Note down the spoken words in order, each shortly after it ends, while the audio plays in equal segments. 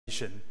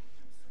presentation.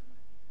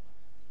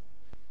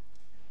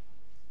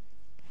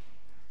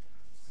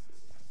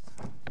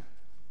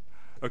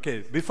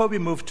 Okay, before we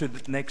move to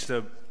the next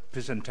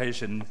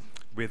presentation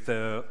with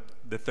the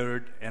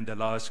third and the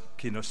last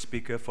keynote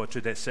speaker for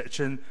today's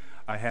session,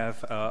 I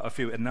have a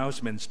few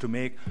announcements to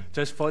make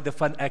just for the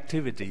fun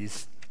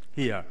activities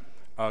here,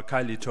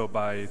 kindly told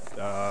by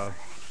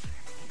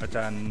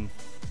Ajahn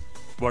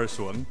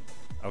Warsuang.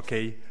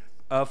 Okay,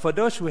 for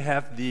those who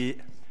have the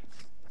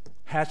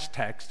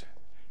hashtags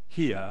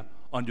here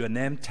on your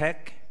name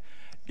tag,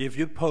 if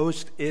you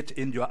post it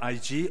in your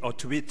IG or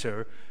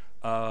Twitter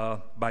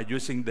by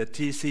using the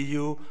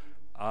TCU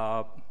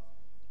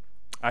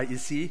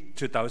IEC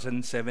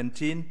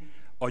 2017,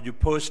 or you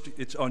post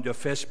it on your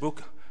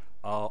Facebook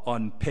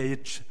on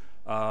page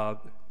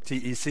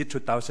TEC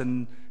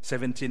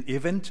 2017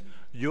 event,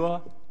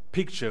 your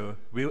picture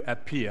will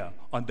appear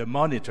on the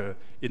monitor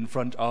in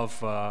front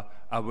of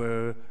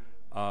our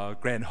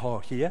grand hall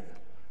here.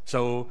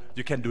 So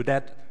you can do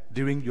that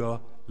during your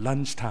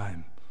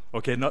lunchtime.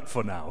 Okay, not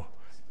for now.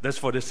 That's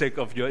for the sake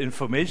of your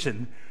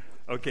information.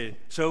 Okay,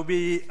 so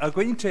we are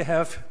going to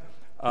have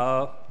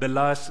the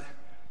last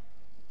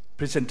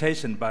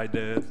presentation by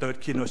the third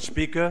keynote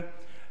speaker.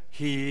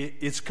 He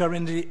is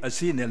currently a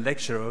senior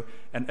lecturer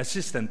and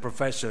assistant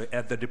professor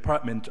at the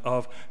Department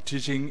of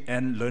Teaching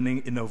and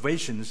Learning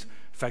Innovations,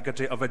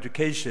 Faculty of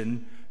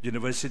Education,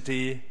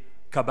 University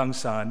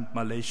Kebangsaan,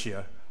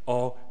 Malaysia,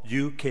 or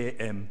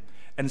UKM,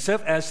 and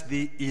serves as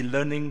the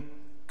e-learning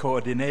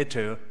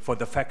coordinator for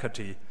the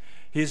faculty.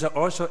 He is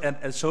also an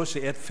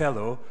associate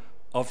fellow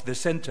of the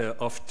Center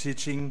of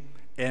Teaching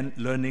and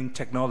Learning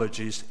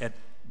Technologies at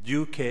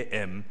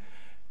UKM.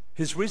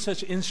 His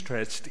research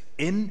interests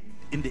in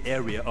the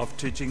area of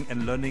teaching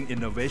and learning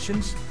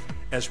innovations,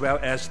 as well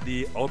as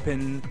the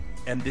open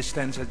and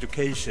distance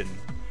education.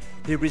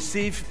 He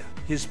received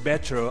his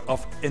Bachelor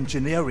of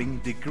Engineering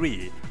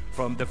degree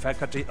from the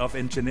Faculty of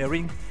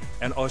Engineering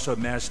and also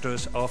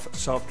Masters of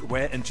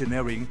Software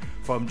Engineering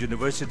from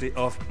University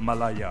of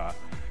Malaya.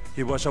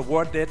 He was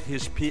awarded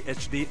his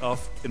Ph.D.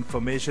 of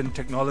Information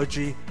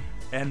Technology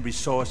and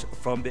Resource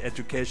from the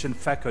Education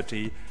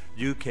Faculty,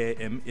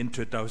 UKM, in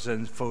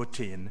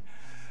 2014.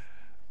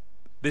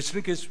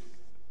 Distinguished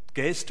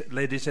guests,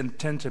 ladies and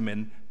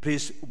gentlemen,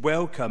 please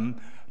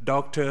welcome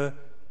Dr.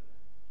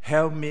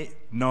 Helmi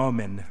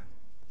Norman.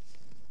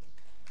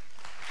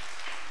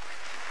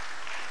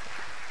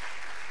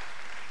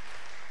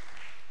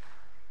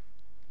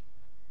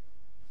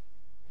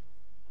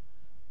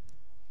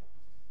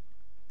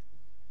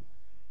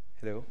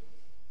 Hello.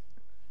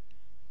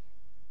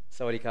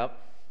 Sawadee krap.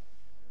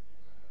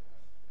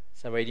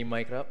 Sawadee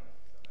mai krap.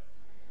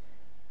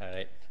 All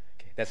right.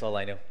 Okay, that's all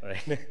I know. All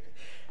right. Okay.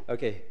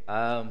 Okay,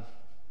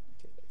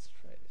 let's try this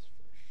first.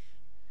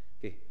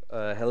 Okay.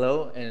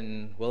 Hello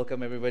and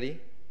welcome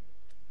everybody.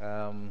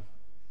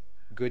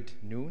 Good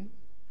noon,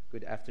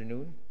 good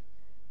afternoon,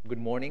 good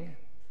morning.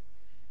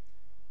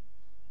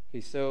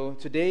 Okay. So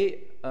today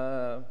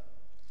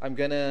I'm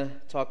gonna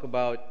talk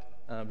about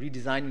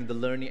redesigning the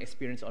learning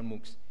experience on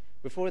MOOCs.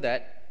 Before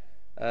that,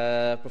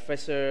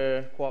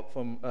 Professor Kwok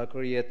from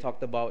Korea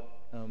talked about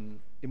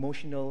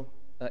emotional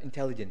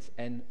intelligence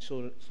and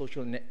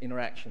social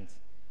interactions.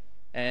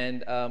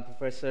 And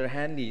Professor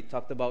Hanley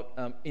talked about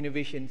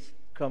innovations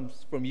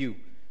comes from you.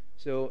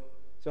 So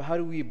how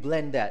do we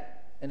blend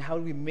that? And how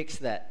do we mix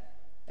that?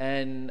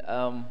 And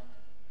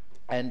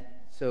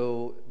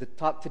so the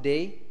talk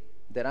today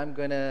that I'm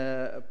going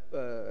to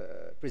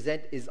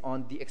present is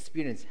on the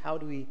experience. How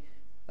do we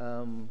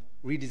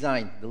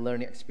redesign the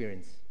learning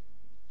experience?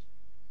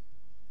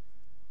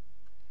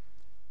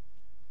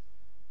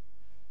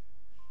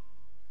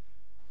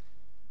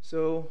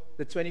 So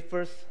the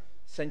 21st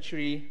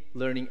century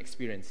learning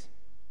experience.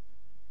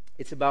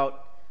 It's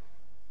about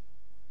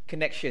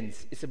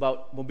connections. It's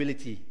about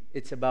mobility.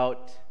 It's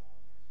about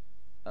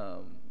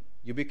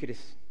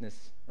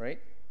ubiquitousness, right?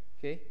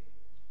 Okay.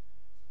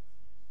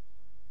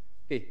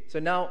 Okay. So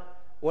now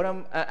what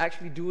I'm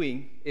actually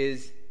doing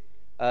is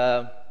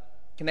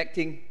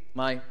connecting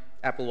my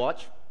Apple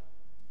Watch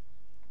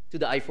to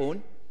the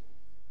iPhone,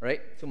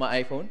 right? To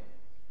my iPhone,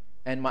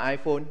 and my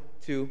iPhone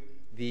to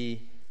the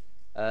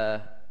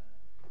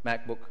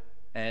MacBook,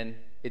 and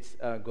it's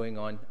going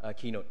on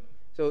Keynote.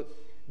 So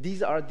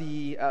these are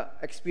the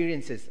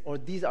experiences, or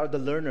these are the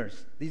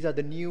learners. These are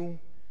the new,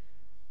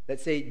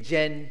 let's say,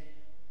 Gen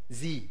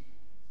Z,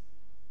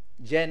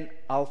 Gen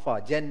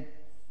Alpha, Gen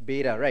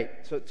Beta, right?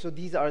 So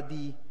these are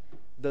the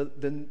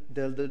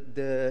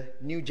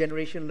new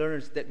generation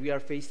learners that we are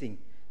facing.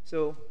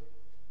 So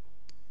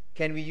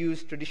can we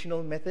use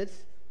traditional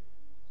methods?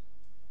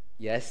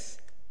 Yes.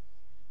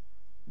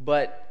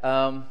 But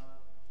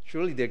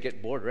surely they'll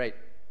get bored, right?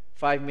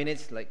 5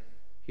 minutes, like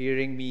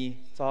hearing me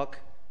talk,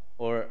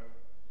 or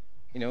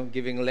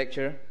giving a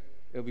lecture,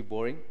 it'll be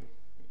boring.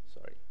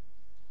 Sorry.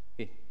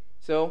 Okay.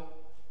 So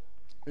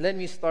let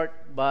me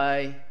start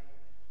by.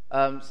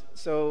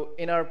 So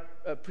in our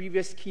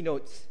previous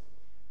keynotes,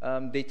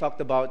 they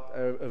talked about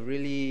a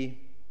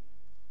really,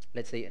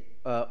 let's say,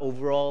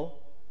 overall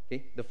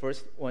Okay, the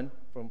first one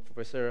from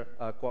Professor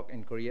Kwok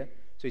in Korea.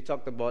 So he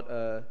talked about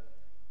a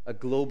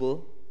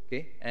global,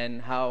 okay, and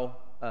how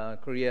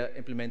Korea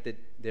implemented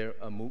their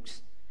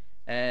MOOCs.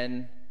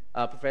 And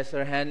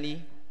Professor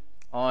Hanley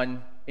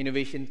on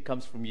innovation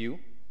comes from you.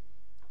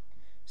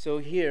 So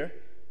here,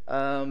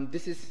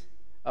 this is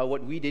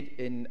what we did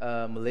in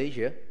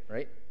Malaysia,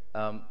 right?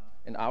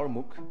 In our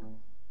MOOC. Right.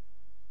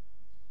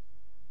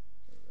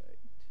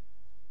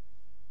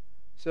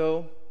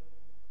 So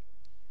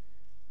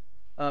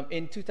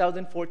in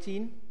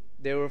 2014,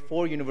 there were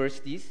 4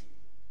 universities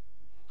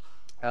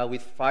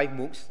with 5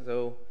 MOOCs.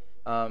 So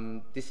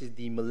this is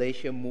the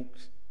Malaysia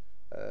MOOCs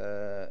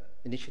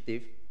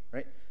initiative,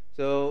 right?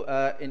 So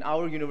in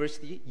our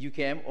university,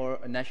 UKM, or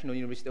National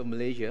University of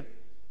Malaysia,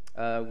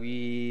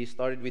 we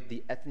started with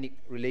the Ethnic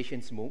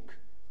Relations MOOC.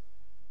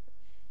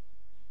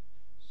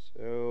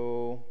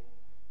 So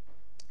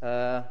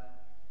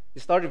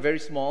it started very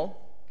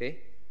small, okay,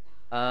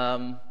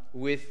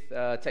 with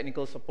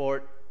technical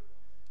support,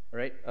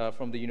 right,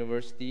 from the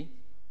university.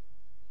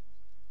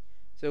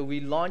 So we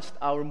launched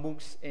our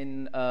MOOCs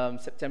in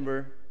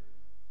September,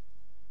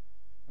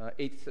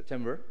 8th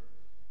September.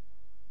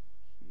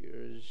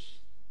 Here's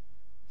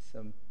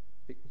some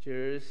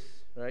pictures,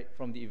 right,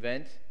 from the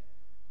event.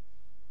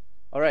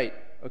 All right,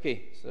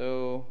 okay,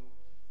 so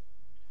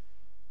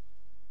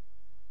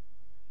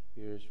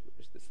where's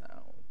the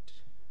sound?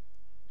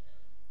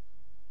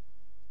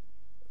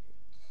 Okay.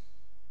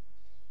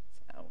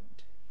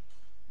 Sound.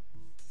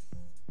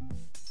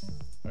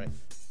 All right,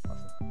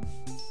 awesome.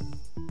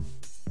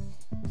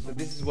 So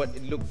this is what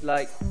it looked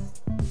like.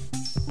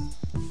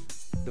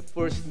 The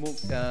first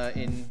MOOC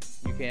in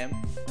UKM,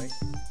 right?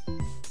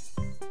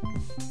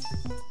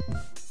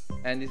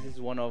 And this is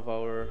one of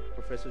our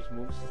professor's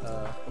MOOCs,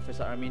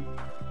 Professor Armin.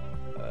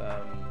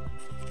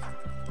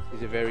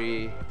 He's a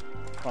very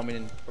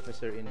prominent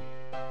professor in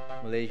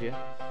Malaysia.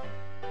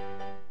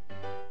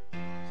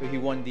 So he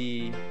won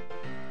the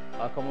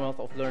Commonwealth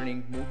of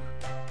Learning MOOC.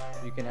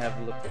 You can have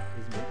a look at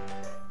his MOOC.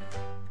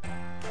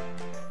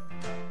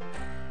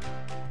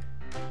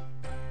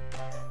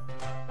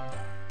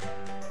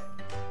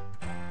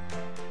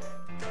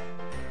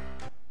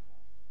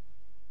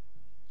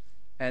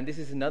 And this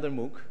is another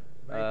MOOC,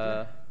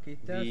 the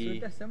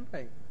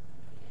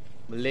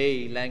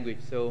Malay language.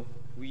 So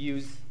we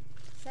use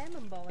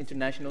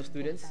international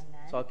students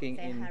talking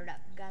in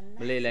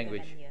Malay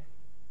language.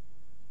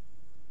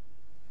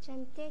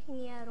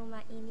 Cantiknya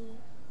rumah ini.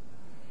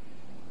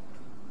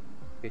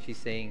 Okay, she's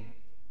saying,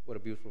 what a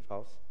beautiful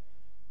house.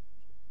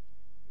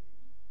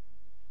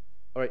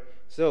 All right,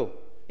 so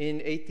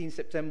in 18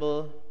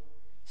 September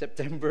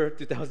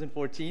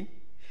 2014,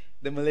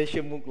 the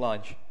Malaysia MOOC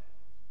launch.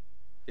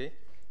 Okay,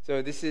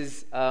 so this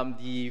is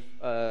the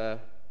 4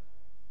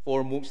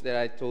 MOOCs that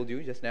I told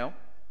you just now.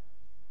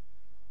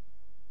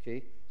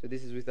 Okay, so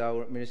this is with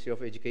our Ministry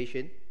of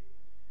Education.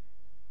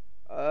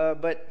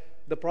 But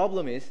the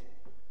problem is,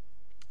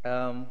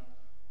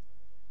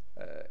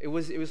 it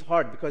was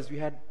hard because we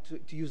had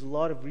to use a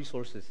lot of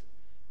resources.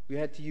 We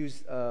had to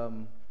use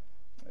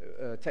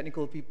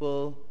technical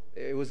people.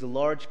 It was a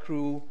large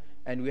crew,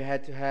 and we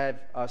had to have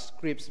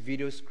scripts,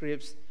 video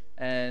scripts,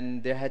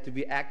 and there had to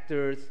be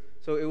actors.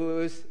 So it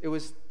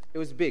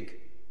was big,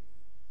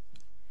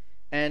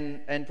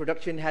 and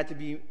production had to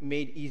be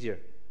made easier.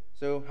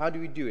 So how do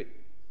we do it?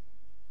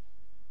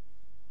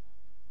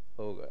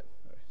 Oh God,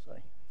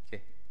 sorry.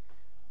 Okay.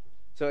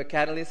 So a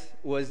catalyst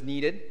was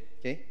needed.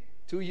 Okay.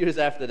 2 years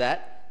after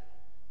that,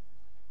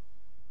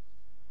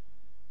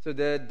 so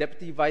the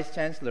Deputy Vice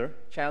Chancellor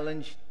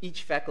challenged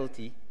each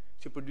faculty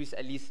to produce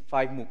at least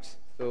 5 MOOCs.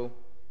 So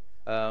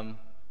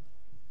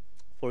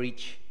for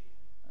each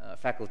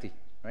faculty,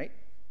 right?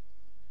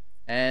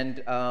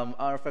 And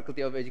our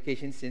Faculty of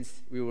Education,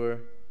 since we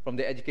were from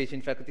the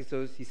education faculty,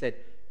 so he said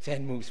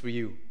 10 MOOCs for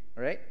you.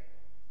 All right.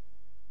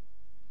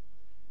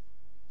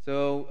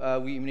 So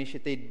we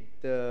initiated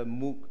the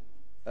MOOC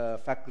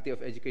Faculty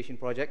of Education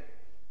project.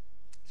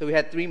 So we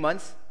had 3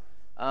 months.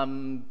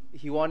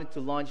 He wanted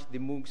to launch the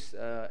MOOCs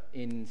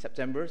in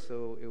September,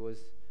 so it was,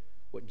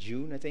 what,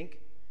 June, I think?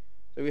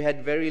 So we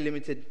had very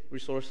limited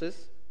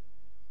resources.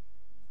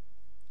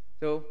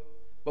 So,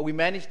 but we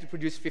managed to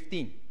produce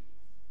 15.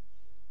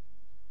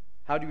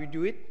 How do we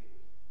do it?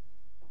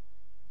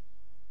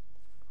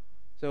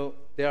 So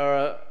there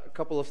are a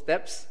couple of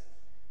steps.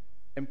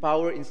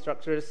 Empower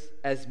instructors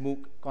as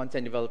MOOC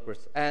content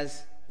developers.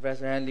 As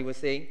Professor Hanley was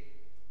saying,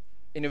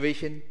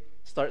 innovation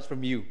starts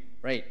from you,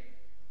 right?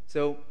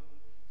 So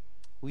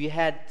we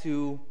had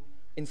to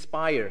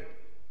inspire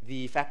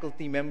the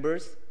faculty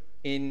members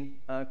in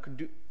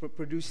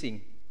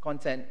producing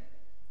content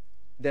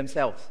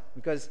themselves,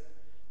 because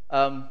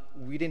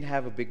we didn't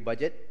have a big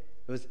budget.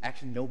 There was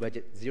actually no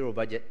budget, 0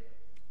 budget,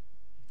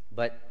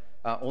 but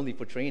only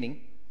for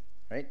training,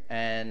 right?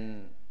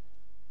 And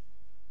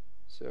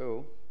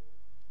so,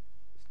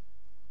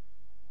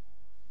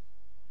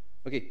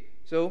 okay,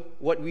 so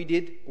what we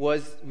did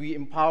was we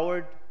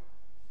empowered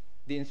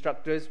the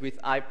instructors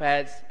with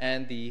iPads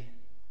and the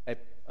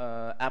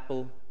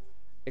Apple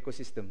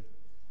ecosystem.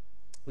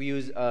 We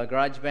use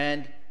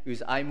GarageBand, we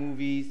use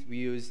iMovies, we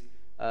use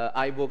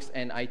iBooks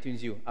and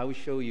iTunes U. I will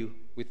show you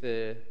with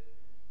a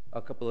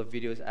couple of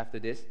videos after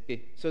this.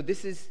 Okay, so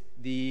this is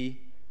the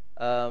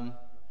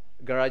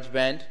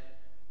GarageBand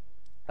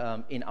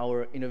in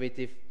our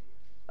innovative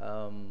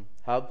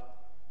hub.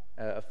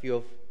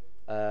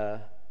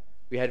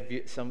 We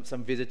had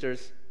some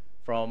visitors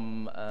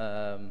from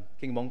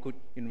King Mongkut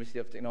University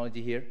of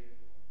Technology here.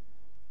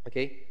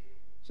 Okay,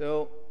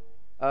 so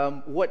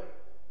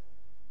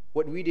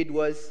what we did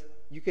was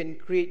you can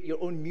create your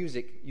own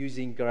music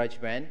using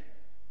GarageBand,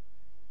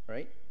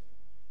 right?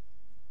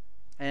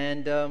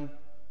 And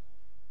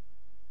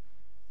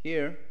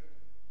here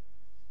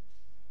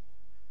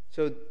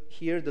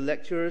the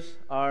lecturers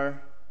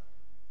are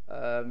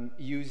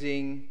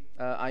using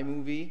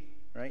iMovie,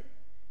 right?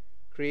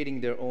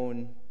 Creating their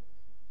own,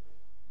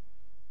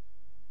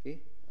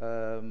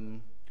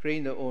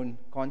 creating their own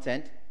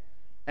content.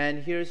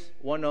 And here's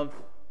one of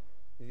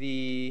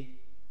the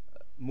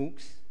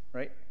MOOCs,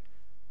 right?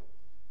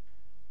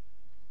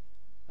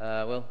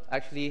 Well,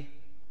 actually,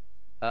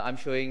 I'm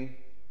showing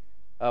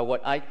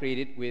what I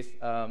created with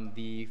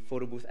the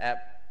photo booth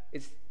app.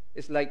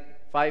 It's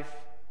like 5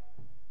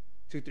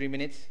 to 3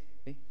 minutes,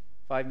 okay?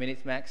 5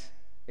 minutes max.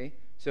 Okay,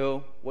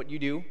 so what you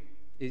do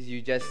is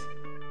you just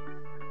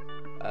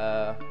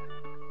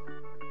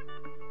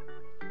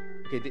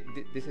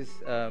this is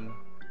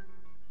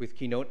with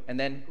Keynote, and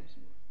then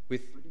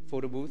with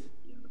photo booth.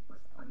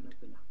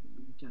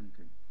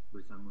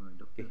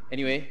 Okay,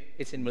 anyway,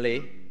 it's in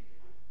Malay,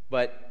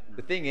 but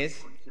the thing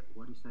is,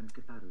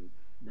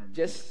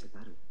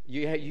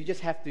 you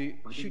just have to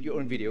shoot your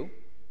own video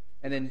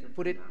and then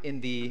put it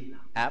in the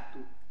app,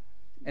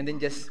 and then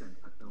just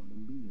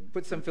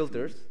put some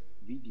filters.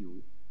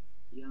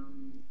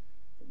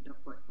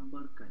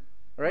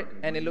 Right,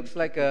 and it looks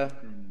like a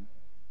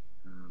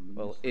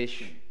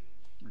ish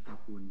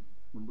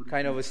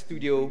kind of a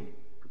studio,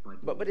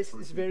 but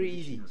it's very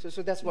easy.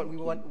 So that's what we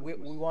want. We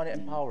want to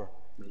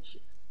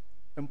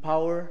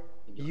empower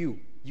you.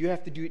 You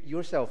have to do it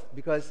yourself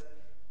because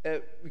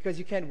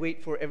you can't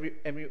wait for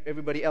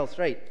everybody else,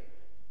 right?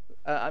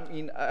 I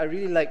mean, I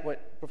really like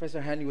what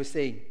Professor Helmi was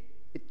saying.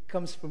 It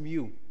comes from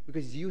you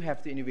because you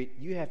have to innovate.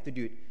 You have to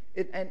do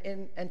it.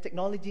 And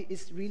technology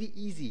is really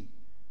easy.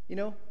 You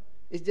know,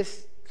 it's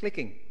just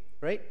clicking,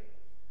 right?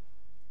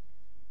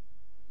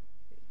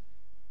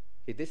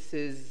 Okay, this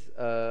is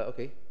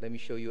okay. Let me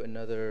show you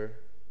another.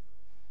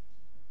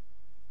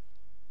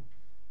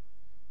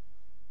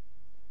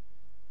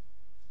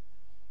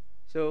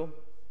 So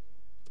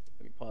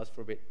let me pause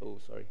for a bit. Oh,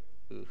 sorry.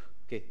 Ugh.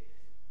 Okay.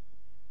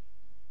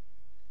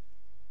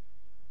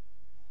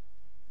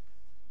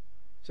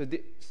 So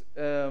this,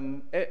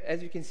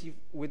 as you can see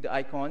with the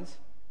icons,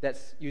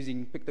 that's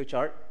using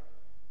PictoChart.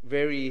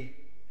 Very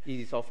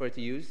easy software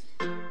to use.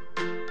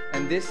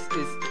 And this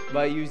is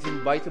by using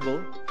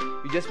Bytable.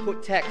 You just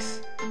put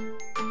text,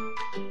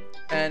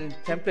 and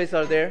templates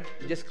are there.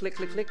 You just click,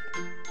 click, click.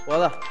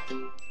 Voila.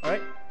 All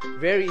right.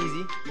 Very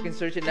easy. You can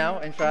search it now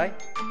and try.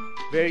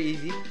 Very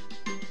easy.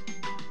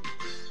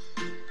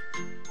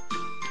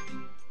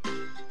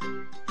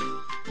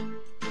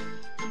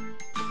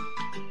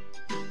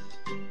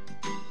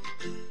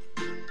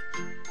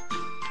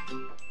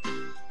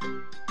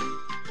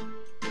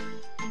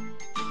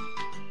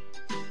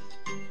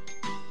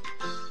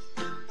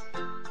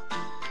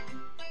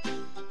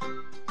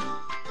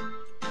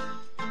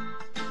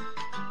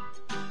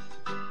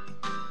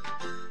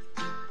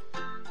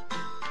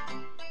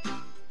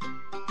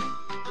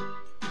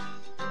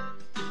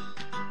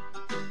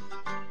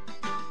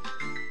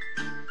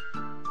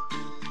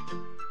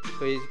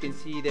 So as you can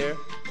see there,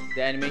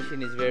 the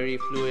animation is very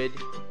fluid,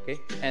 okay,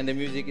 and the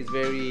music is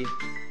very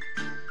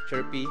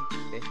chirpy.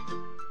 Okay,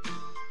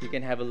 you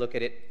can have a look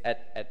at it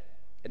at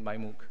my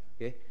MOOC.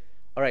 Okay,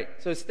 all right.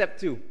 So step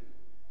 2,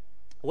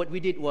 what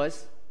we did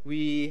was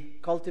we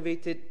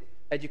cultivated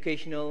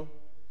educational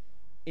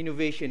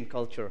innovation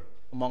culture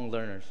among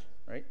learners.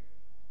 Right.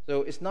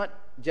 So it's not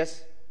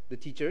just the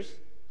teachers,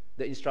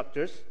 the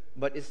instructors,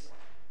 but it's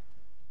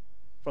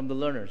from the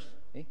learners.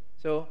 Okay?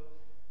 So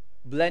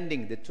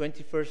blending the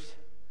 21st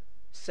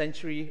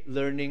century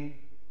learning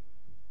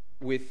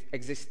with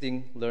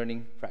existing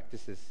learning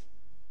practices.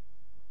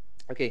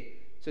 Okay,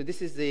 so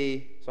this is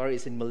sorry,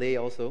 it's in Malay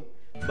also,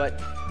 but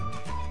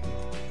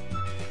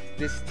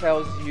this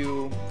tells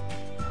you,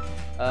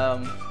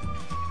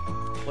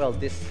 well,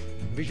 this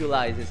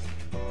visualizes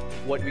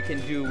what we can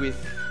do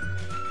with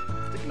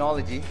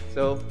technology.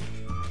 So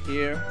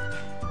here,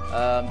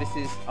 this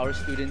is our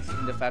students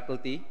in the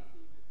faculty.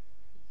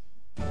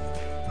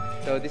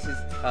 So this is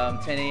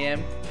 10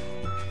 a.m.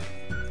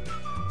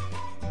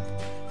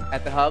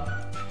 at the hub.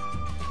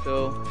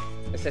 So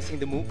assessing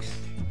the MOOCs,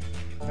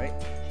 right?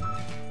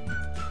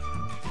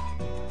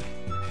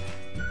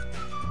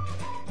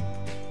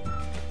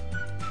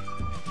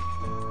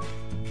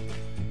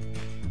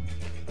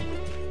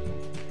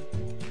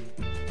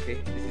 Okay,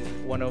 this is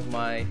one of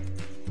my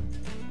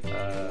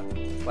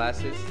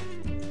classes.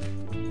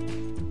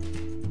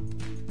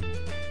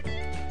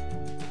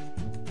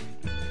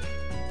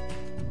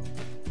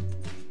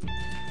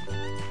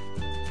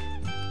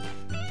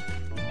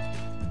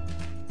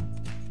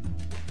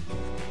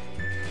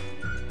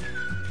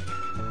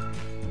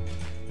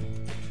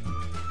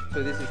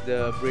 So this is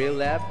the Braille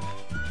lab.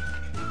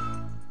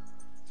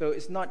 So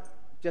it's not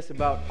just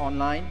about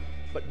online,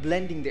 but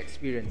blending the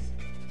experience.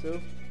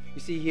 So you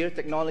see here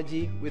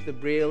technology with the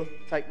Braille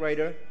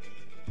typewriter.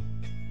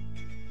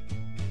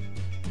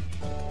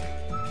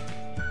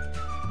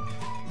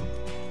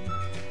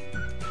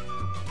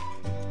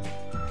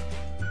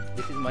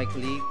 This is my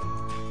colleague.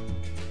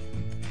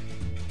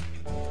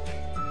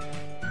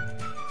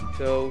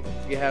 So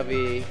we have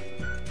a,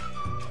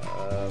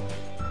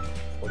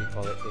 what do you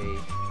call it,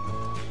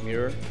 a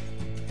mirror,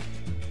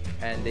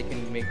 and they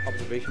can make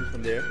observations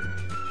from there.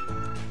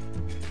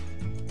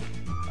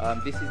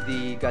 This is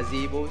the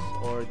gazebos,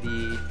 or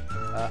the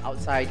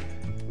outside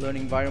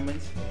learning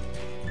environments.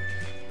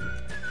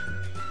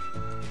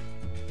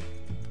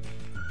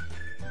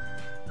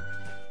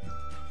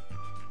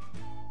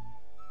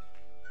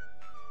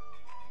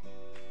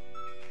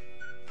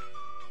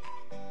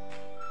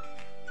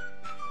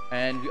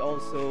 And we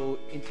also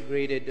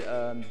integrated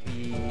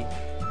the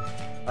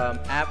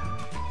app,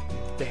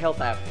 the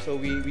health app. So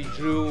we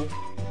drew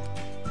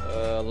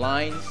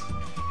lines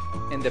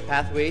in the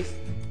pathways,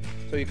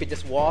 so you could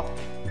just walk,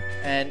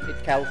 and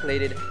it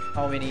calculated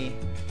how many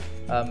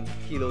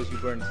kilos you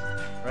burned,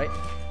 right?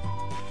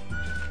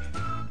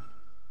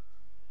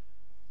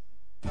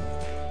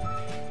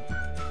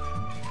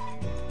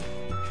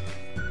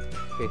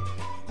 Okay.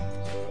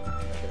 So,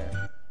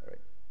 all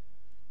right.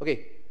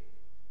 Okay.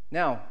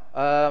 Now,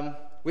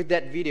 with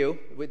that video,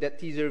 with that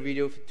teaser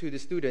video to the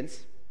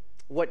students,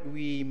 what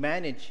we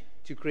managed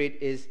to create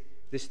is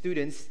the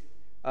students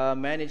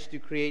managed to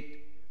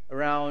create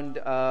around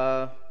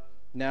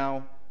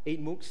now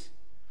 8 MOOCs.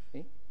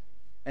 Okay?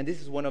 And this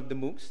is one of the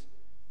MOOCs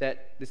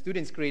that the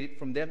students created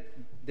from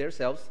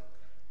themselves.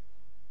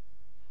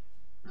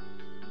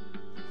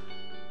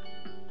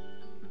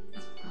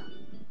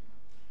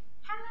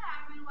 Hello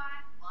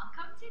everyone,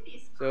 welcome to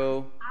this course.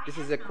 So this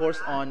is a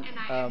course on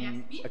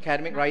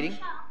academic writing.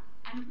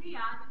 And we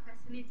are the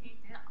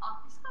facilitator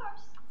of this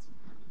course.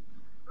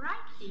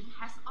 Writing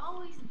has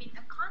always been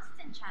a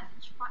constant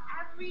challenge for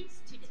every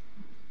student.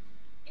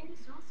 It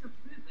is also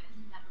proven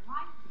that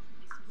writing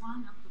is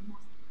one of the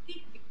most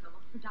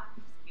difficult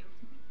productive skills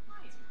to be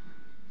acquired.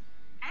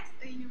 As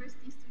a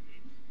university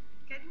student,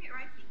 academic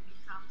writing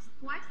becomes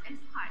twice as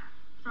hard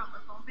from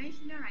a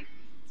conventional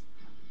writing.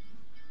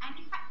 And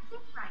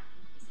effective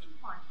writing is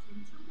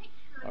important to make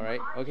sure. All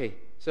right. Okay.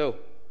 So,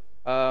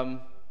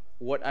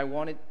 what I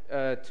wanted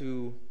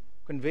to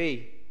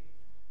convey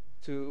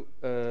to,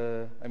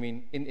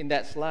 in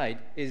that slide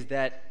is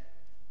that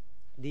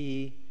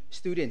the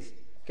students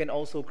can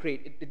also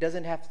create. It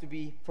doesn't have to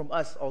be from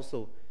us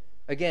also.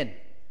 Again,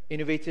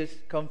 innovators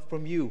come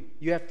from you.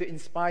 You have to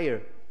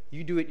inspire.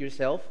 You do it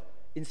yourself.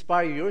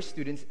 Inspire your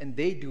students, and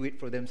they do it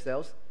for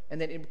themselves. And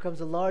then it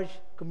becomes a large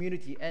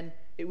community, and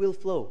it will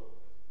flow.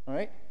 All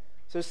right?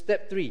 So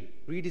step 3,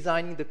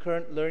 redesigning the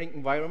current learning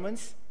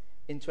environments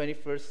in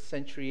 21st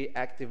century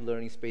active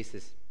learning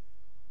spaces.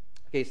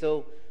 Okay,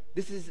 so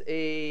this is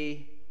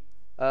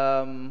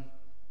an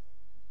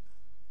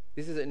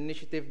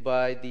initiative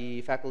by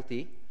the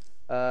faculty,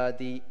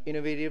 the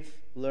Innovative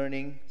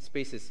Learning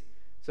Spaces.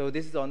 So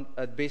this is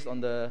based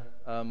on the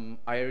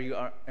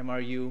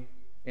MRU,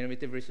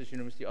 Innovative Research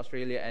University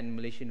Australia, and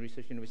Malaysian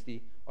Research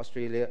University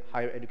Australia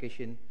Higher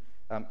Education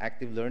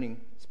Active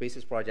Learning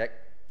Spaces project.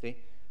 Okay,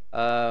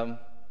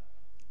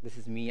 this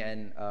is me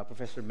and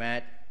Professor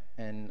Matt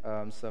and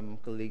some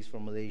colleagues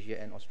from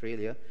Malaysia and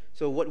Australia.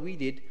 So what we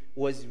did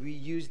was we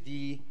used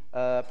the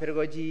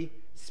pedagogy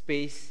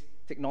space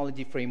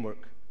technology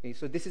framework. Okay,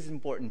 so this is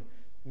important.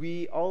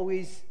 We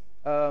always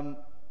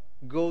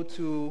go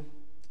to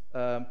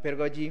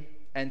pedagogy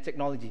and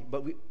technology,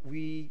 but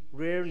we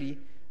rarely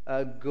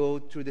go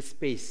through the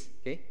space.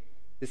 Okay,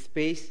 the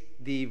space,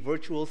 the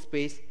virtual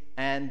space,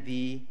 and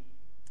the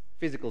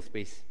physical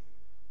space.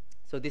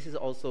 So this is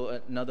also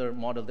another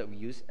model that we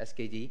use,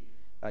 SKG.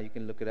 You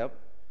can look it up.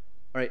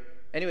 All right.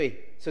 Anyway,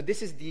 so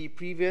this is the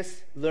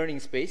previous learning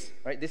space,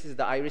 right? This is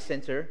the Iris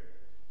Center.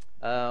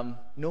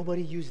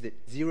 Nobody used it.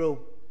 Zero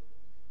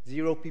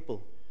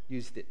people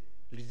used it.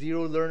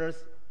 0 learners.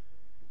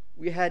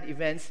 We had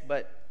events,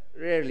 but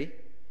rarely.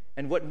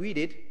 And what we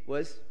did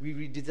was we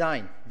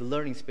redesigned the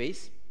learning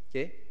space.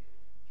 Okay,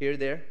 here,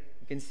 there,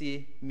 you can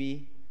see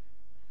me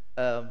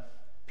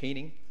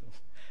painting.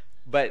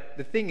 But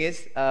the thing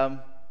is,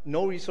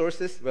 no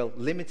resources. Well,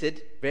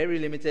 limited, very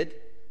limited.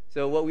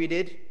 So what we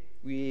did,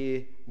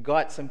 we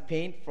got some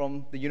paint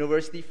from the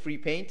university, free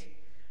paint.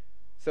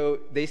 So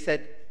they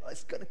said, oh,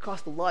 it's going to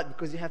cost a lot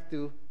because you have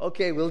to,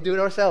 okay, we'll do it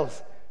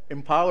ourselves.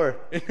 Empower,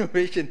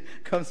 innovation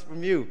comes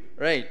from you,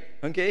 right?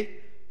 Okay?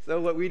 So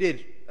what we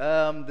did,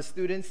 the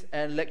students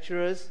and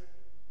lecturers,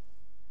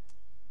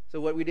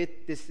 so what we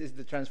did, this is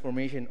the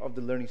transformation of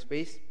the learning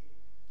space.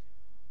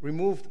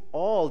 Removed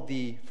all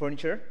the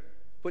furniture,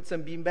 put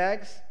some bean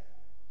bags,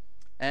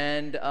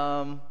 and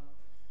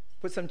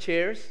put some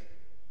chairs.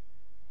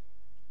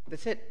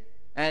 That's it.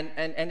 And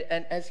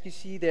as you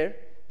see there,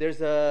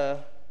 there's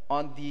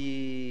on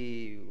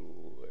the,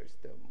 where's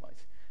the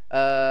mice?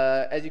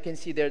 As you can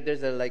see there,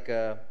 there's like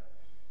a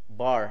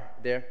bar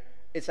there.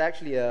 it's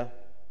actually a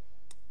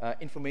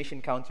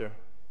information counter.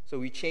 So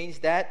we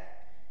change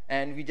that,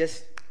 and we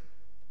just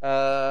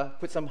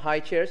put some high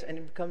chairs, and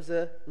it becomes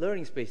a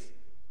learning space,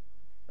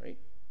 right?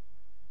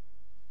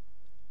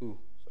 Ooh,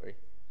 sorry.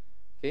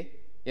 Okay,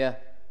 yeah.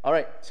 All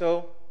right,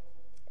 so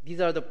these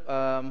are the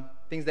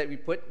things that we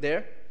put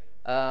there.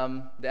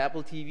 The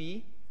Apple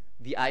TV,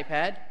 the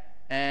iPad,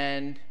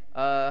 and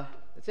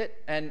that's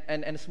it. And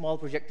a small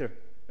projector,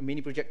 a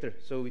mini projector,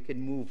 so we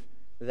can move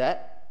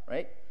that,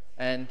 right?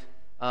 And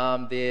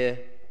the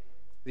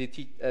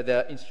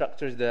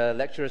instructors, the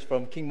lecturers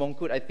from King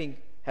Mongkut, I think,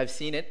 have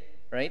seen it,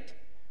 right?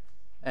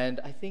 And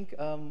I think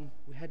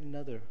we had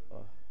another.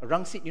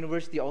 Rangsit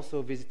University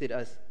also visited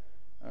us,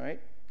 all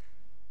right?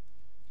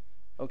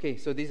 Okay,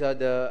 so these are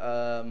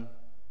the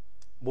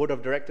board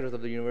of directors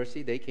of the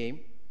university. They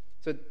came.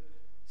 So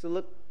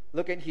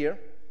look at here,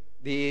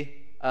 the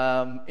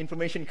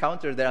information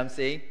counter that I'm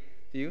saying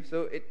to you.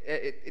 So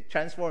it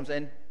transforms,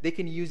 and they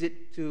can use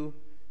it to,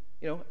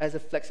 as a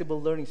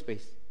flexible learning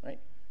space, right?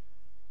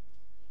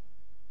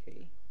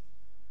 Okay.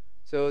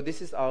 So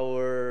this is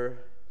our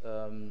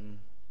what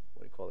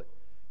do you call it?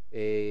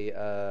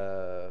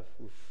 A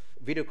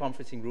video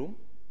conferencing room.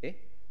 Okay.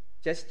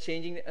 Just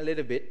changing it a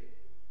little bit.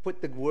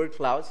 Put the word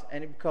clouds,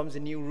 and it becomes a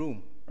new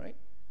room, right?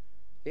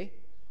 Okay.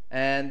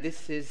 And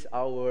this is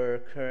our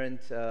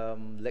current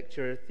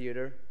lecture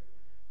theater.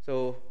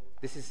 So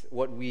this is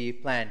what we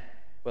plan.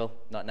 Well,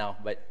 not now,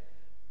 but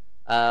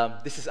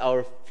this is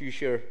our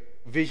future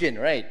vision,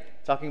 right?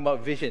 Talking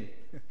about vision.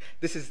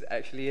 This is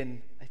actually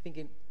in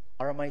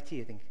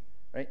RMIT, I think,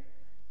 right?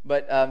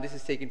 But this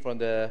is taken from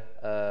the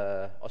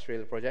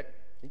Australia project.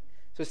 Okay.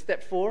 So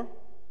step 4,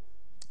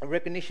 a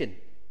recognition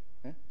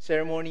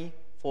ceremony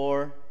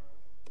for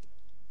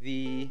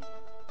the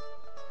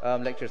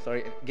lecture.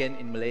 Sorry, again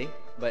in Malay,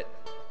 but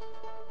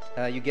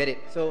you get it.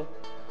 So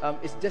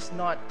it's just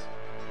not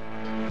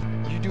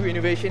you do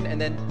innovation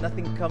and then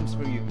nothing comes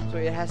from you. So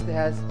it has to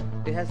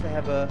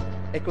have a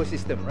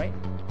ecosystem, right?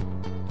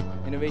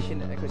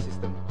 Innovation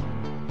ecosystem.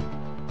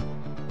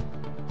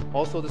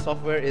 Also, the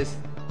software is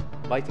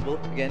biteable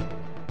again.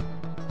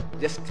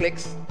 Just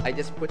clicks. I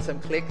just put some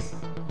clicks,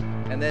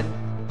 and then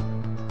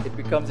it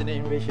becomes an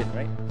innovation,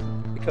 right?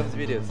 It becomes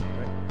videos,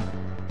 right?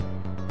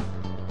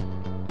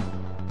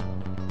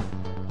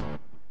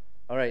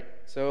 All right.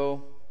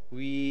 So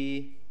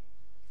we,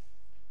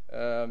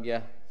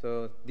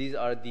 So these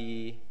are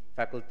the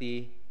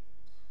faculty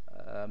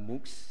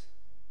MOOCs,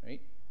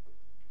 right?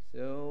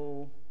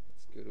 So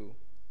let's go to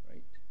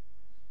right.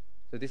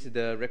 So this is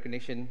the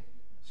recognition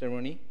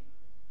ceremony.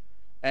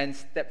 And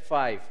step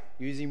 5,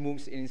 using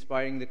MOOCs in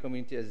inspiring the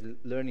community as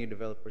learning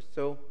developers.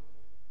 So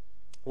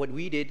what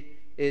we did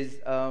is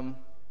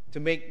to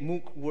make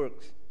MOOC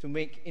works, to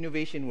make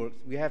innovation works,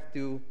 we have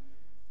to,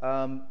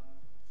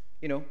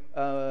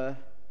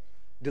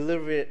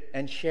 deliver it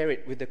and share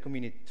it with the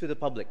community, to the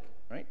public,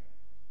 right?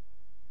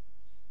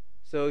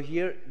 So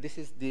here, this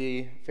is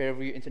the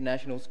Fairview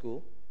International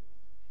School.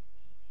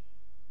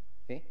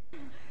 Okay.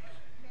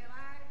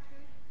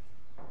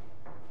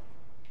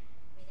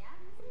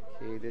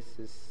 Okay, this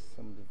is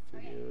some of the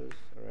videos,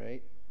 all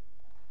right.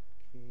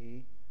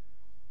 Okay.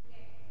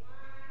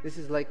 This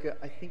is like,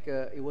 I think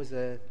it was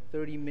a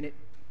 30-minute,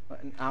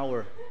 an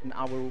hour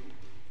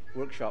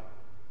workshop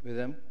with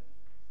them.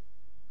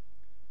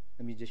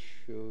 Let me just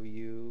show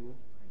you.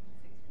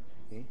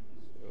 Okay,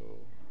 so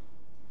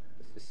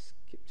let's just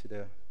skip to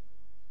the,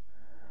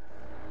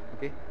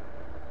 okay.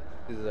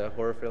 This is a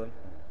horror film.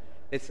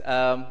 It's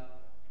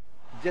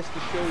just to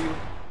show you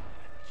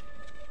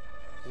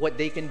what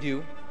they can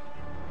do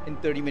in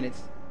 30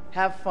 minutes.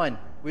 Have fun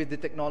with the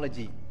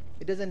technology.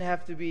 It doesn't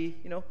have to be,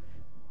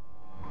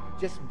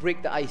 just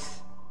break the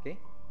ice, okay?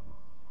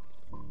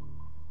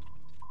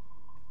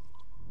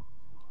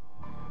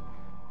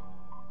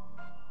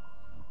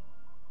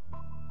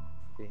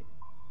 Okay.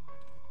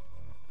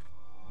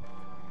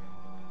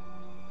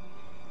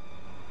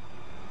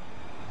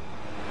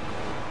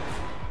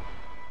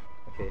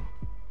 Okay.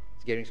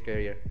 It's getting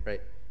scarier,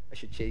 right? I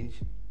should change.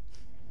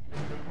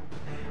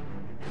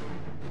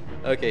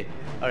 Okay,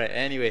 all right,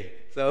 anyway,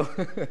 so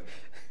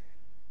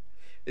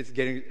it's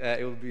getting,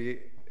 it will be,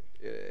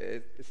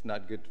 it's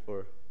not good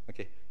for,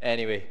 okay,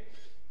 anyway.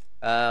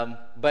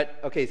 But,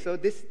 okay, so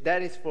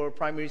that is for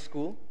primary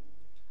school.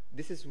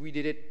 We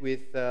did it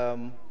with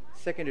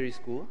secondary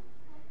school,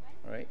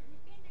 all right?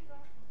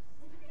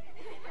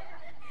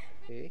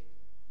 Okay.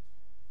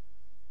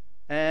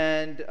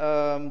 And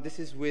this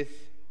is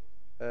with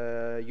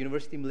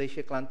University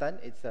Malaysia Kelantan.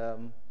 It's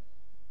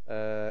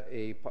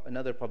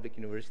another public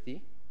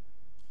university.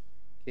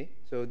 Okay,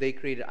 so they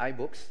created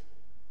iBooks,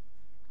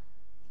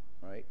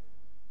 right?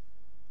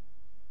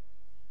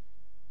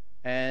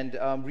 And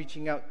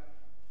reaching out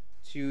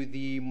to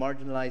the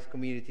marginalized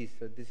communities.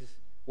 So this is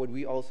what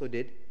we also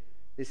did.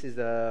 This is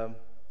a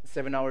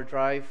 7-hour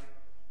drive,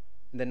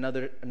 and then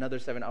another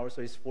 7 hours,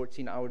 so it's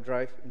 14-hour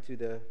drive into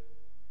the.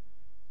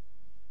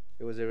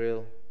 It was a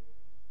real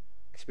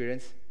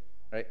experience,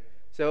 right?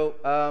 So,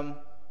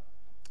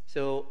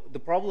 so the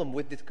problem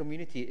with this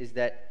community is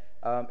that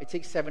it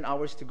takes 7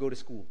 hours to go to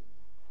school.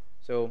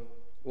 So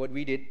what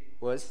we did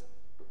was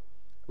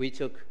we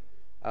took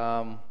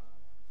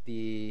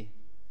the...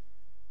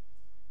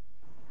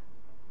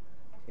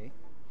 Okay.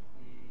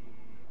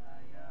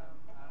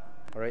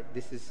 All right,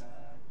 this is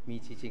me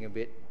teaching a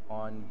bit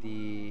on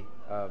the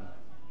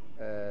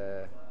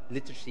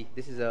literacy.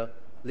 This is a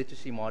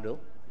literacy model,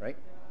 right?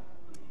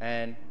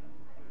 And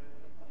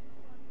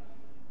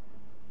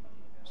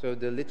so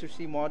the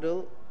literacy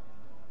module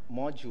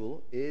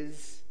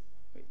is,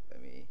 wait,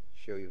 let me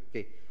show you.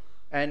 Okay,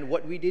 and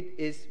what we did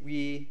is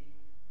we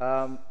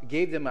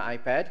gave them an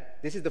iPad.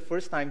 This is the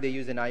first time they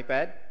use an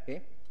iPad.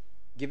 Okay,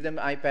 give them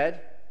an iPad,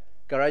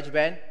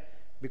 GarageBand,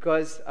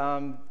 because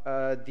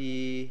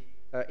the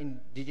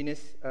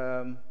indigenous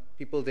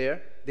people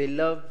there, they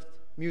loved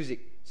music.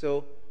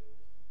 So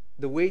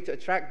the way to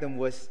attract them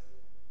was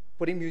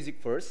putting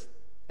music first,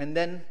 and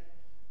then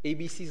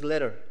ABCs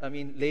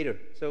later.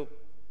 So,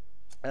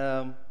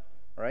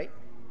 right?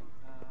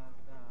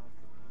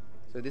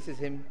 So this is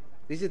him.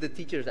 This is the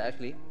teachers,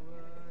 actually,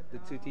 the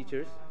two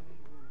teachers.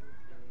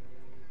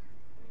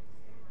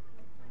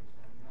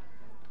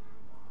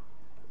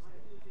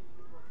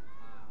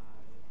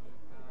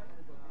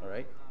 All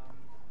right.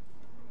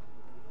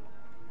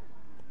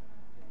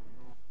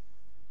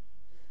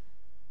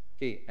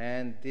 Okay,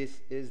 and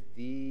this is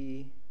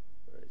the,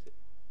 where is it?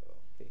 Oh,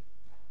 okay.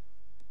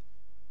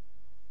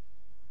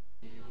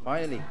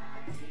 Finally,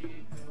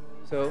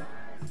 so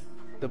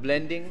the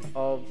blending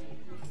of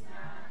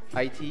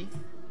IT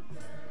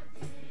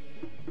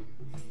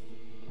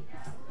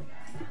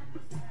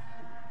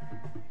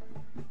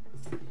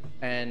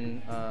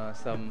and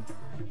some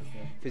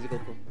physical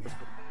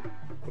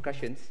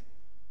percussions.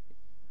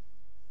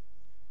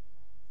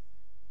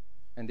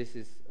 And this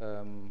is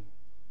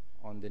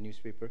on the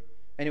newspaper.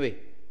 Anyway,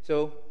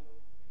 so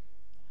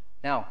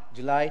now,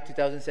 July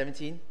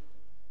 2017,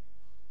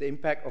 the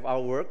impact of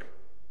our work,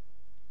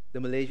 the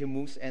Malaysia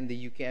MOOCs and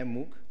the UKM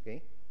MOOC.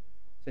 Okay,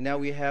 so now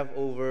we have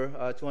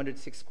over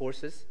 206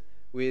 courses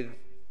with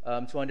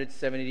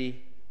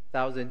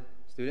 270,000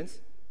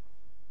 students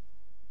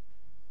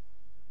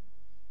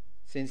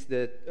since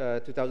the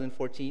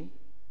 2014.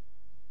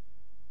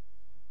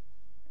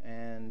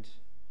 And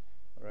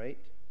all right,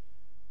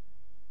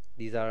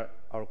 these are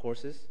our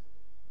courses.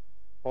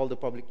 All the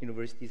public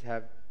universities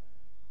have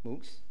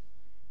MOOCs.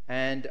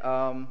 And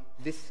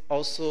this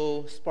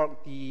also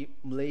sparked the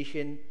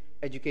Malaysian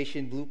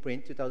Education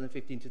Blueprint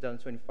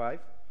 2015-2025,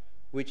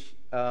 which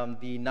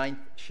the 9th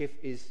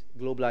shift is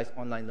globalized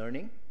online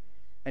learning.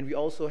 And we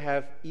also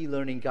have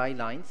e-learning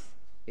guidelines,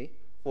 okay,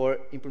 for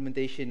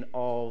implementation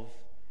of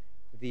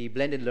the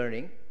blended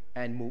learning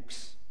and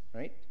MOOCs,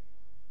 right?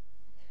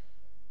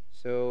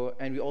 So,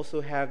 and we also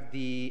have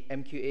the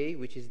MQA,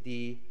 which is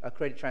the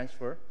credit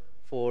transfer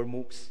for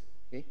MOOCs,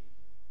 okay,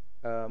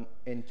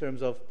 in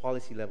terms of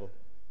policy level.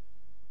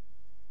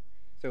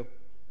 So,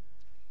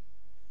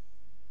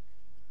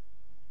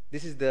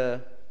 this is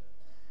the,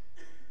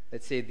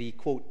 let's say, the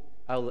quote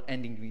I will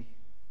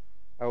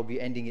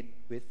be ending it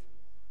with,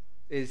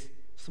 is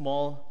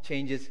small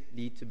changes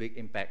lead to big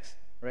impacts,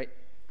 right?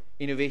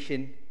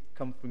 Innovation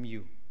comes from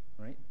you,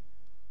 right?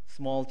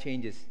 Small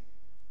changes.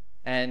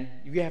 And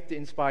we have to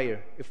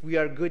inspire. If we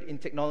are good in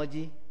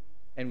technology,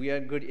 and we are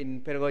good in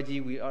pedagogy,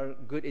 we are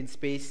good in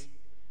space,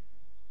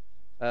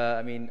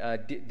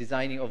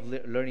 designing of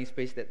learning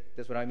space,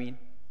 that's what I mean.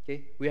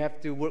 Okay? We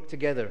have to work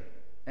together.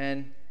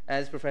 And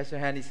as Professor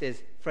Hanley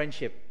says,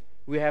 friendship.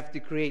 We have to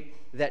create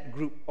that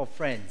group of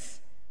friends,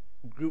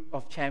 group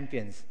of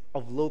champions,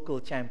 of local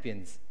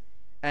champions,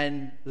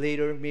 and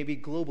later maybe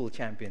global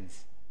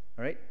champions,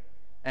 all right?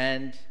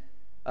 And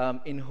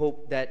in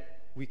hope that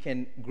we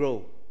can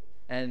grow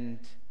and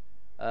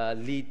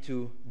lead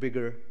to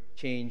bigger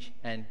change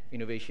and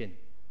innovation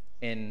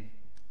in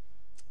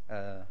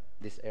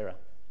this era,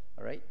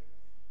 all right?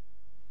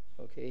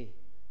 Okay,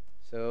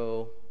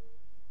 so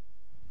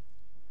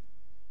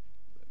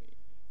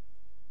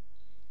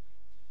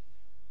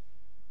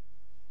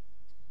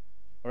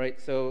all right,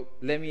 so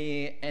let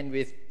me end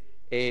with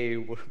a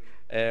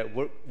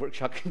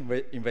workshop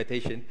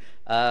invitation.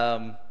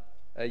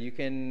 You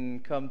can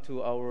come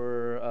to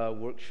our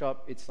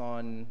workshop. It's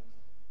on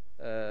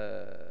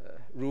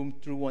room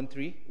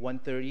 213,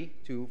 1:30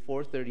 to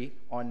 4:30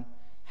 on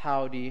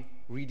how to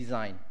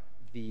redesign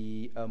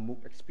the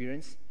MOOC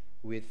experience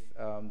with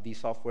the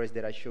softwares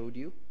that I showed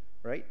you,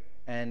 right?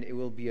 And it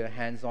will be a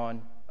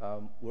hands-on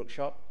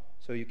workshop,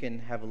 so you can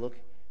have a look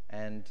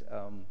and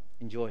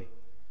enjoy.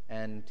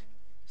 And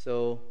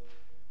so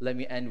let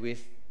me end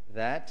with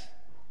that.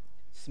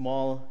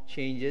 Small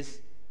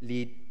changes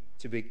lead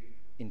to big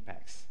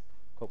impacts.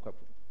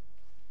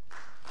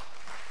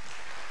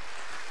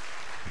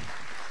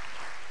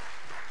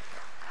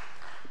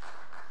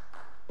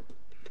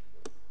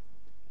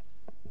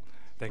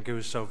 Thank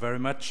you so very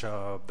much,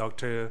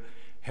 Dr.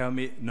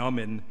 Helmi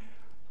Norman.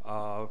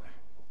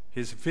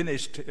 He's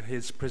finished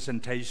his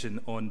presentation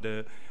on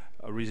the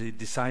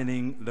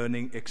redesigning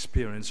learning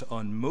experience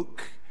on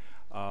MOOC.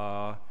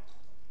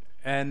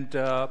 And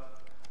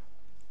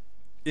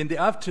In the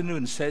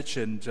afternoon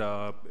session,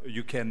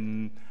 you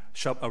can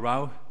shop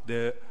around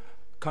the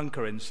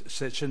concurrence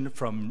session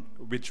from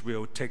which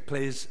will take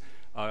place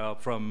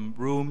from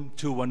room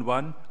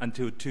 211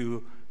 until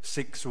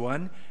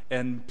 261.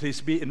 And please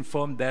be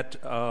informed that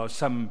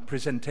some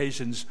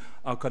presentations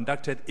are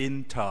conducted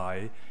in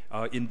Thai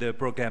in the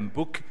program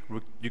book.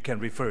 You can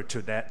refer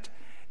to that.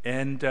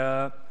 And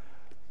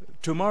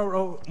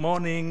tomorrow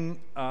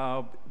morning,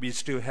 we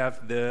still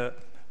have the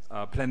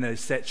plenary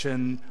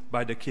session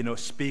by the keynote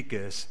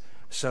speakers.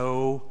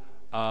 So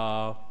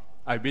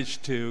I wish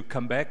to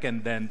come back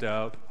and then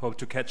hope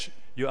to catch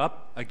you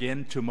up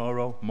again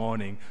tomorrow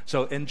morning.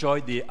 So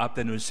enjoy the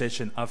afternoon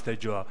session after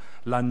your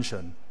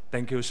luncheon.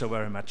 Thank you so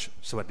very much.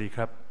 สวัสดีค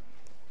รับ